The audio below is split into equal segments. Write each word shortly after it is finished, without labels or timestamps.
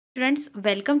Students,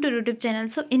 welcome to YouTube channel.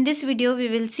 So in this video we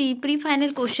will see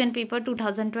pre-final question paper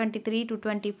 2023 to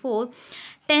 24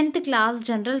 10th class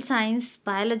general science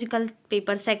biological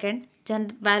paper second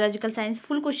biological science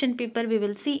full question paper we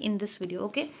will see in this video.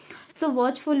 Okay, so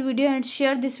watch full video and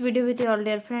share this video with your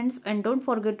dear friends, and don't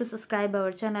forget to subscribe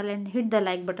our channel and hit the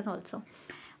like button also.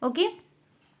 Okay,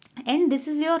 and this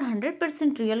is your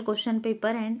 100% real question paper,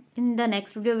 and in the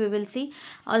next video we will see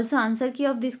also answer key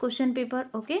of this question paper.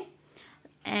 Okay,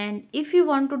 and if you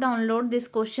want to download this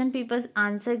question papers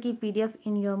answer key PDF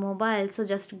in your mobile, so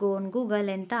just go on Google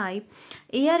and type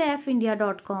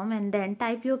arfindia.com and then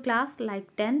type your class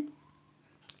like 10th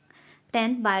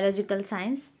biological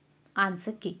science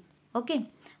answer key. Okay,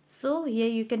 so here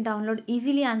you can download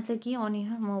easily answer key on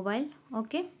your mobile.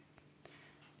 Okay,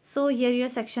 so here your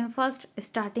section first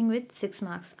starting with 6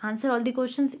 marks. Answer all the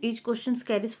questions. Each question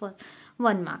carries for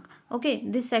 1 mark. Okay,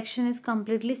 this section is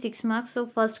completely 6 marks. So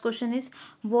first question is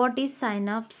what is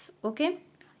synapse? Okay,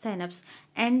 synapse.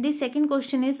 And the second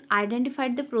question is identify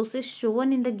the process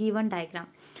shown in the given diagram.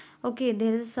 Okay,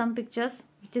 there is some pictures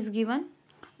which is given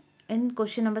in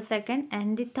question number second,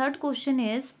 and the third question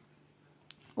is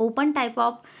open type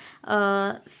of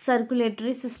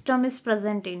circulatory system is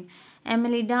present in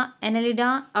Annelida,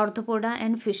 Arthropoda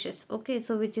and fishes. Okay,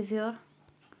 so which is your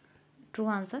true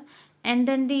answer? And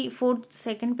then the fourth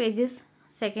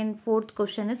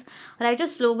question is write a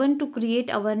slogan to create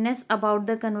awareness about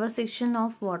the conservation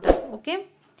of water. Okay,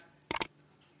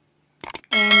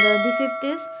 and the fifth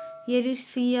is here you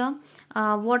see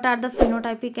what are the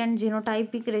phenotypic and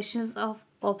genotypic ratios of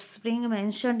offspring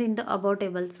mentioned in the above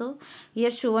table. So here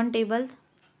shown tables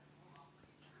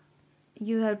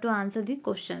you have to answer the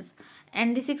questions.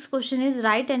 And the sixth question is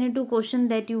write any two questions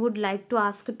that you would like to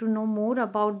ask to know more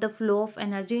about the flow of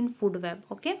energy in food web.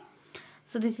 Okay,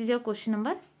 so this is your question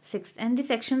number 6, and the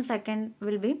section second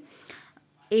will be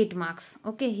 8 marks.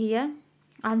 Okay, here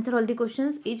answer all the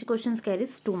questions. Each question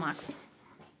carries 2 marks.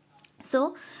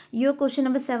 So your question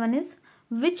number 7 is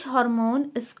which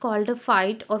hormone is called a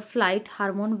fight or flight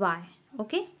hormone? Why?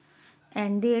 Okay,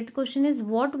 and the eighth question is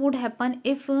what would happen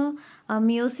if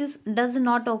meiosis does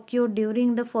not occur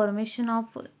during the formation of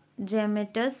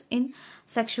gametes in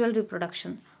sexual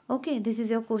reproduction? Okay, this is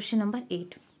your question number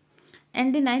 8.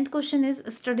 And the ninth question is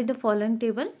study the following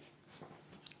table.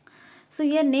 So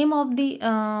here name of the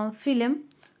phylum,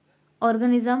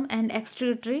 organism and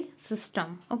excretory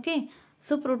system. Okay,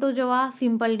 so protozoa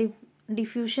simple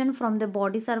diffusion from the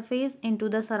body surface into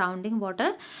the surrounding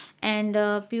water, and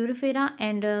purifera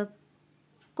and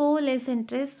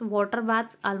coalescentes water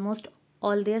baths almost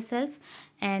all their cells,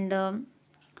 and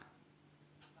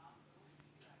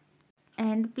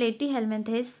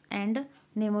platyhelminthes and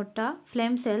nemota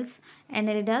flame cells,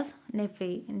 annelidas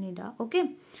nephrida.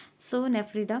 Okay, so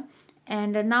nephrida.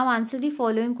 And now answer the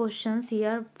following questions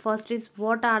here. First is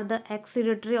what are the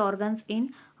excretory organs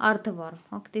in earthworm?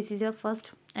 Okay, this is your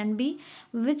first. And B,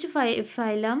 which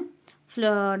phylum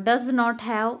does not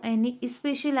have any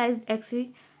specialized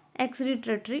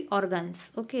excretory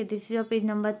organs? Okay, this is your page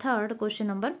number 3, question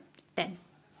number 10.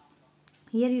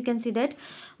 Here you can see that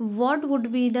what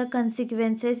would be the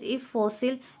consequences if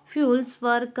fossil fuels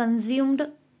were consumed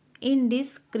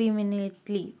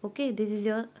indiscriminately? Okay, this is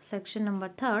your section number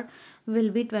 3,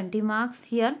 will be 20 marks.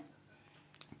 Here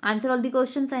answer all the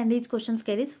questions and each question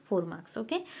carries 4 marks.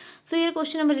 Okay, so here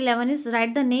question number 11 is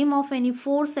write the name of any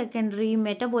 4 secondary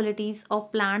metabolites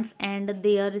of plants and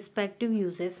their respective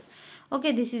uses.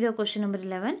 Okay, this is your question number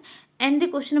 11. And the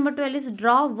question number 12 is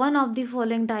draw one of the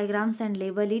following diagrams and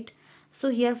label it. So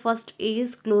here first A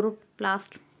is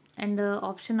chloroplast, and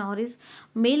option R is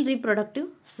male reproductive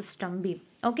system. B.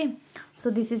 Okay, so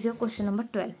this is your question number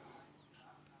 12.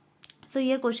 So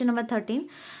here question number 13,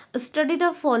 study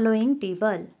the following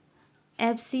table.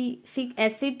 Abscisic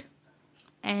acid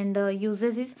and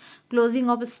uses is closing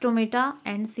of stomata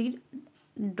and seed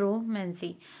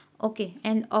dormancy. Okay,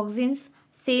 and auxins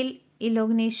cell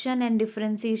elongation and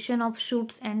differentiation of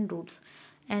shoots and roots,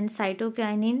 and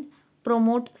cytokinin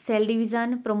promote cell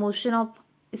division, promotion of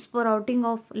sprouting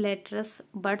of laterous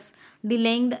buds,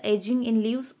 delaying the aging in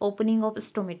leaves, opening of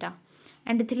stomata,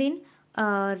 and ethylene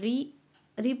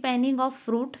repanning of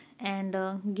fruit, and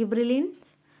gibberellin,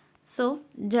 so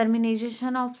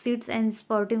germination of seeds and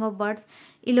sprouting of buds,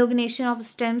 elongation of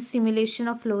stems, simulation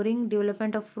of flowering,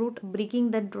 development of fruit, breaking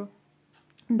the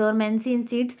dormancy in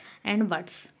seeds and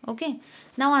buds. Okay,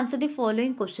 now answer the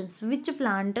following questions. Which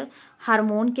plant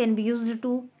hormone can be used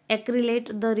to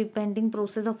accelerate the repenting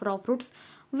process of raw fruits?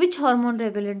 Which hormone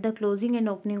regulates the closing and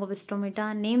opening of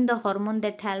stomata? Name the hormone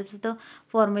that helps the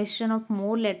formation of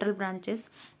more lateral branches.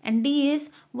 And D is,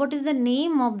 what is the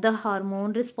name of the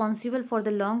hormone responsible for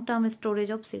the long-term storage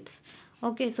of seeds?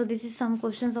 Okay, so this is some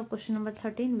questions of question number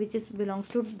 13, which is belongs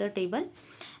to the table.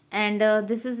 And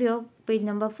this is your page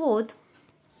number 4.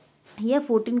 Here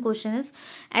 14 question is,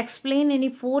 explain any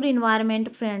 4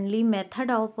 environment friendly method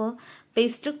of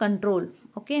pest control.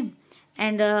 Okay,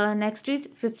 and next is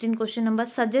 15 question number,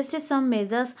 suggest some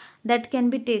measures that can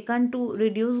be taken to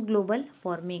reduce global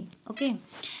warming. Okay,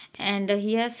 and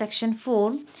here section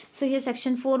 4. So here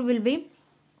section 4 will be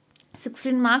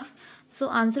 16 marks. So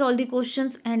answer all the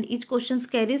questions, and each questions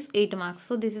carries 8 marks.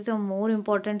 So this is a more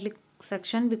importantly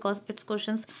section because its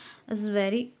questions is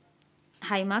very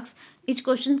high marks. Each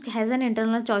question has an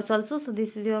internal choice also, so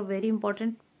this is your very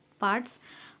important parts.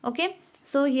 Okay,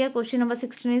 so here question number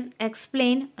 16 is,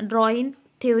 explain drawing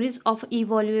theories of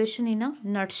evaluation in a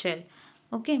nutshell.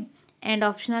 Okay, and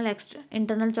optional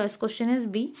internal choice question is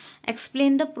B,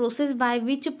 explain the process by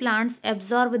which plants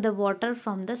absorb the water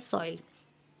from the soil.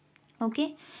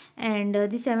 Okay, and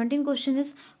the 17 question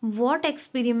is, what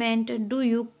experiment do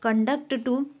you conduct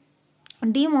to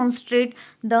demonstrate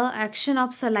the action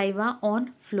of saliva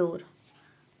on floor?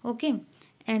 Okay,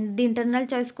 and the internal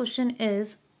choice question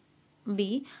is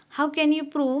B, how can you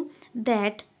prove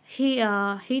that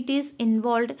heat is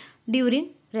involved during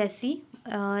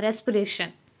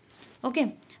respiration?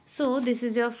 Okay, so this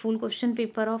is your full question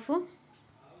paper of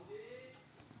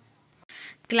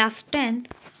class 10th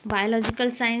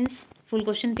biological science full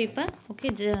question paper. Okay,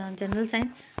 general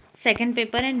science second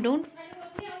paper. And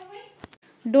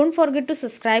don't forget to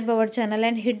subscribe our channel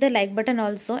and hit the like button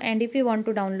also. And if you want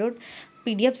to download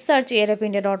PDF, search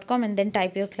airupindia.com and then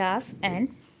type your class.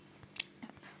 And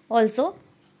also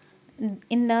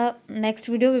in the next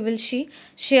video we will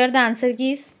share the answer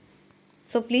keys.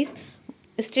 So please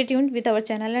stay tuned with our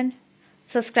channel and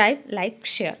subscribe, like,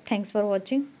 share. Thanks for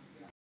watching.